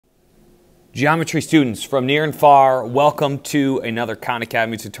Geometry students from near and far, welcome to another Khan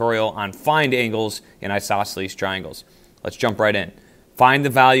Academy tutorial on find angles in isosceles triangles. Let's jump right in. Find the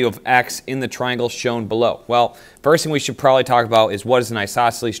value of x in the triangle shown below. Well, first thing we should probably talk about is what is an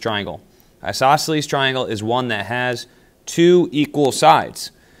isosceles triangle. Isosceles triangle is one that has two equal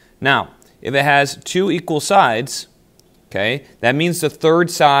sides. Now, if it has two equal sides, okay, that means the third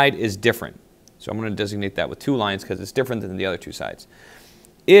side is different. So I'm going to designate that with two lines because it's different than the other two sides.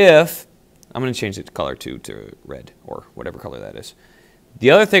 I'm going to change the color to red or whatever color that is.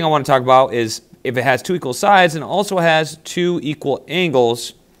 The other thing I want to talk about is if it has two equal sides and also has two equal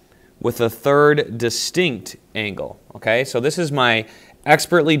angles with a third distinct angle. Okay, so this is my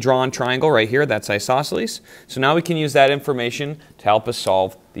expertly drawn triangle right here. That's isosceles. So now we can use that information to help us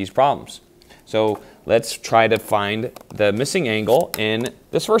solve these problems. So let's try to find the missing angle in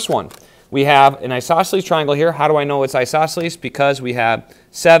this first one. We have an isosceles triangle here. How do I know it's isosceles? Because we have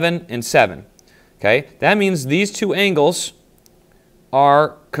 7 and 7. Okay, that means these two angles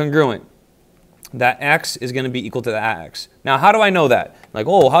are congruent. That x is going to be equal to that x. Now, how do I know that? Like,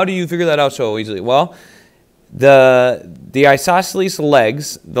 oh, how do you figure that out so easily? Well, the isosceles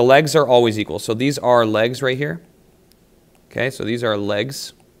legs, the legs are always equal. So these are legs right here. Okay, so these are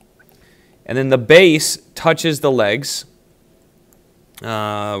legs. And then the base touches the legs.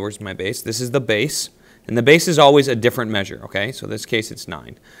 Where's my base? This is the base. And the base is always a different measure, okay? So in this case, it's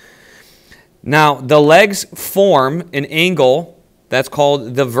 9. Now, the legs form an angle that's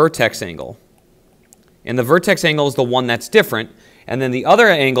called the vertex angle. And the vertex angle is the one that's different. And then the other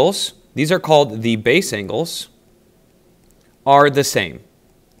angles, these are called the base angles, are the same.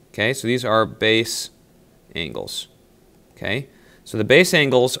 Okay, so these are base angles. Okay, so the base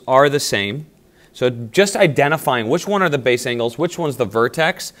angles are the same. So just identifying which one are the base angles, which one's the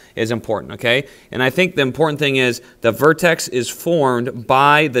vertex is important, okay? And I think the important thing is the vertex is formed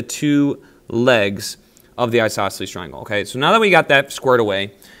by the two legs of the isosceles triangle, okay? So now that we got that squared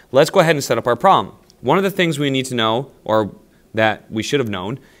away, let's go ahead and set up our problem. One of the things we need to know, or that we should have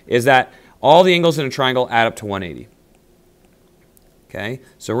known, is that all the angles in a triangle add up to 180. Okay?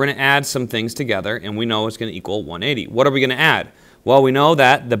 So we're going to add some things together, and we know it's going to equal 180. What are we going to add? Well, we know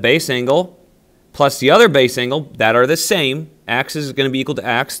that the base angle plus the other base angle that are the same, x is going to be equal to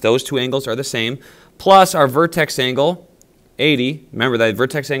x, those two angles are the same, plus our vertex angle, 80, remember that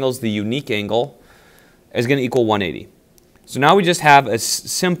vertex angle is the unique angle, is going to equal 180. So now we just have a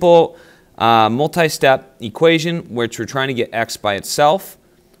simple multi-step equation which we're trying to get x by itself.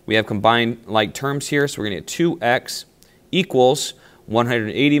 We have combined like terms here, so we're going to get 2x equals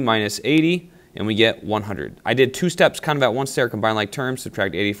 180 minus 80, and we get 100. I did two steps kind of at once there, combine like terms,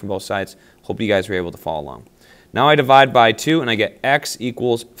 subtract 80 from both sides. Hope you guys were able to follow along. Now I divide by 2 and I get x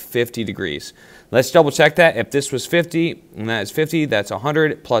equals 50 degrees. Let's double check that. If this was 50 and that is 50, that's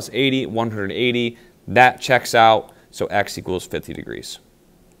 100 plus 80, 180. That checks out, so x equals 50 degrees.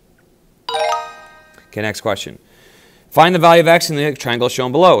 Okay, next question. Find the value of x in the triangle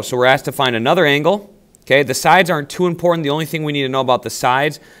shown below. So we're asked to find another angle. Okay, the sides aren't too important. The only thing we need to know about the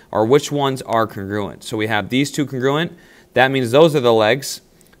sides are which ones are congruent. So we have these two congruent. That means those are the legs.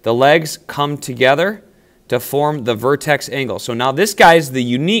 The legs come together to form the vertex angle. So now this guy is the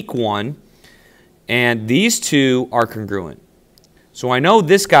unique one, and these two are congruent. So I know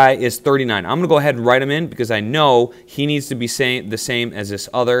this guy is 39. I'm going to go ahead and write him in because I know he needs to be the same as this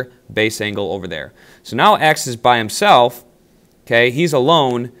other base angle over there. So now x is by himself. Okay, he's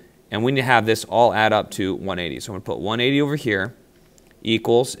alone, and we need to have this all add up to 180. So I'm going to put 180 over here,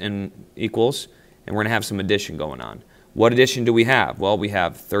 equals, and we're going to have some addition going on. What addition do we have? Well, we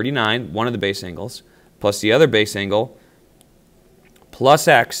have 39, one of the base angles, plus the other base angle, plus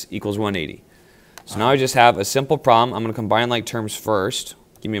x equals 180. So now I just have a simple problem. I'm going to combine like terms first.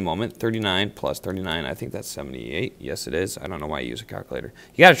 Give me a moment. 39 plus 39, I think that's 78. Yes, it is. I don't know why I use a calculator.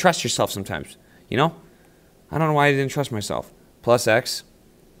 You got to trust yourself sometimes, you know? I don't know why I didn't trust myself. Plus x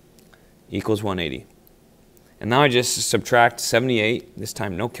equals 180. And now I just subtract 78, this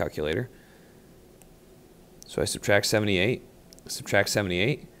time no calculator. So I subtract 78,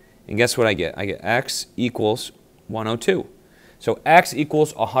 and guess what I get? I get x equals 102. So x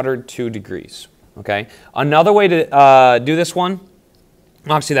equals 102 degrees. Okay. Another way to do this one,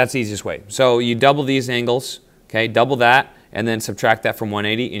 actually that's the easiest way. So you double these angles, okay, double that, and then subtract that from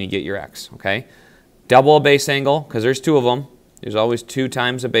 180, and you get your x. Okay. Double a base angle, because there's two of them. There's always 2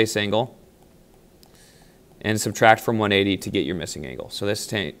 times a base angle. And subtract from 180 to get your missing angle. So this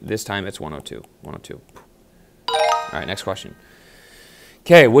time it's 102. 102. All right, next question.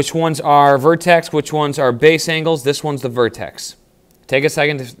 Okay, which ones are vertex? Which ones are base angles? This one's the vertex. Take a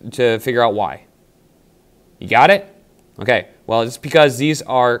second to figure out why. You got it? Okay, well, it's because these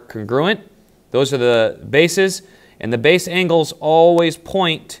are congruent Those are the bases, and the base angles always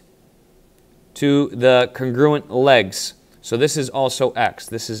point to the congruent legs. So this is also x.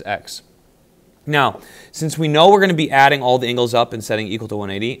 This is x. Now, since we know we're going to be adding all the angles up and setting equal to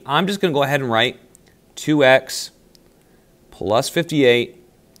 180, I'm just going to go ahead and write 2x plus 58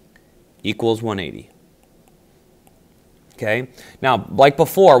 equals 180. Okay. Now, like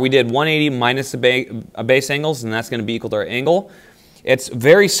before, we did 180 minus the base angles, and that's going to be equal to our angle. It's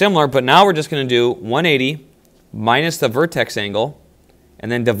very similar, but now we're just going to do 180 minus the vertex angle,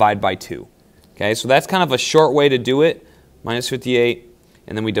 and then divide by 2. Okay, so that's kind of a short way to do it. Minus 58,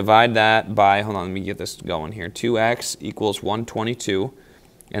 and then we divide that by, hold on, let me get this going here. 2x equals 122,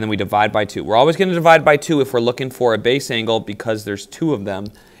 and then we divide by 2. We're always going to divide by 2 if we're looking for a base angle because there's 2 of them,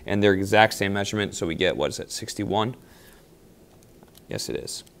 and they're exact same measurement, so we get, what is it, 61? Yes, it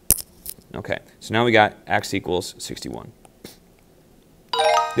is. Okay, so now we got x equals 61.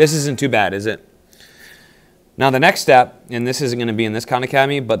 This isn't too bad, is it? Now the next step, and this isn't going to be in this Khan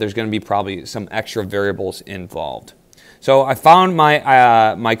Academy, but there's going to be probably some extra variables involved. So I found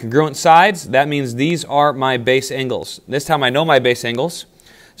my, my congruent sides. That means these are my base angles. This time I know my base angles,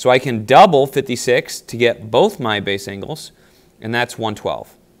 so I can double 56 to get both my base angles, and that's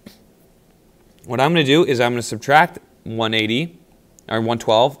 112. What I'm going to do is I'm going to subtract 180, or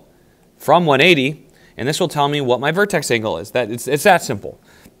 112 from 180, and this will tell me what my vertex angle is. It's that simple.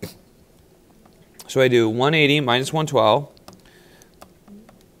 So I do 180 minus 112,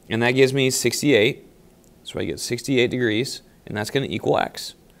 and that gives me 68. So I get 68 degrees, and that's going to equal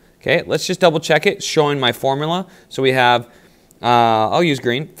x. Okay, let's just double check it, showing my formula. So we have, I'll use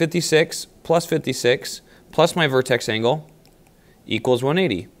green, 56 plus my vertex angle equals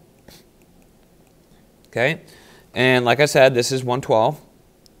 180. Okay, and like I said, this is 112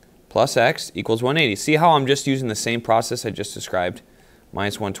 plus x equals 180. See how I'm just using the same process I just described?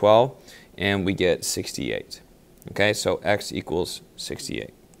 Minus 112, and we get 68. Okay, so x equals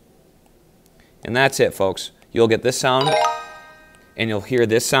 68. And that's it, folks. You'll get this sound, and you'll hear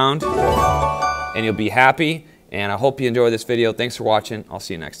this sound, and you'll be happy. And I hope you enjoy this video. Thanks for watching. I'll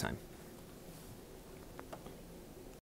see you next time.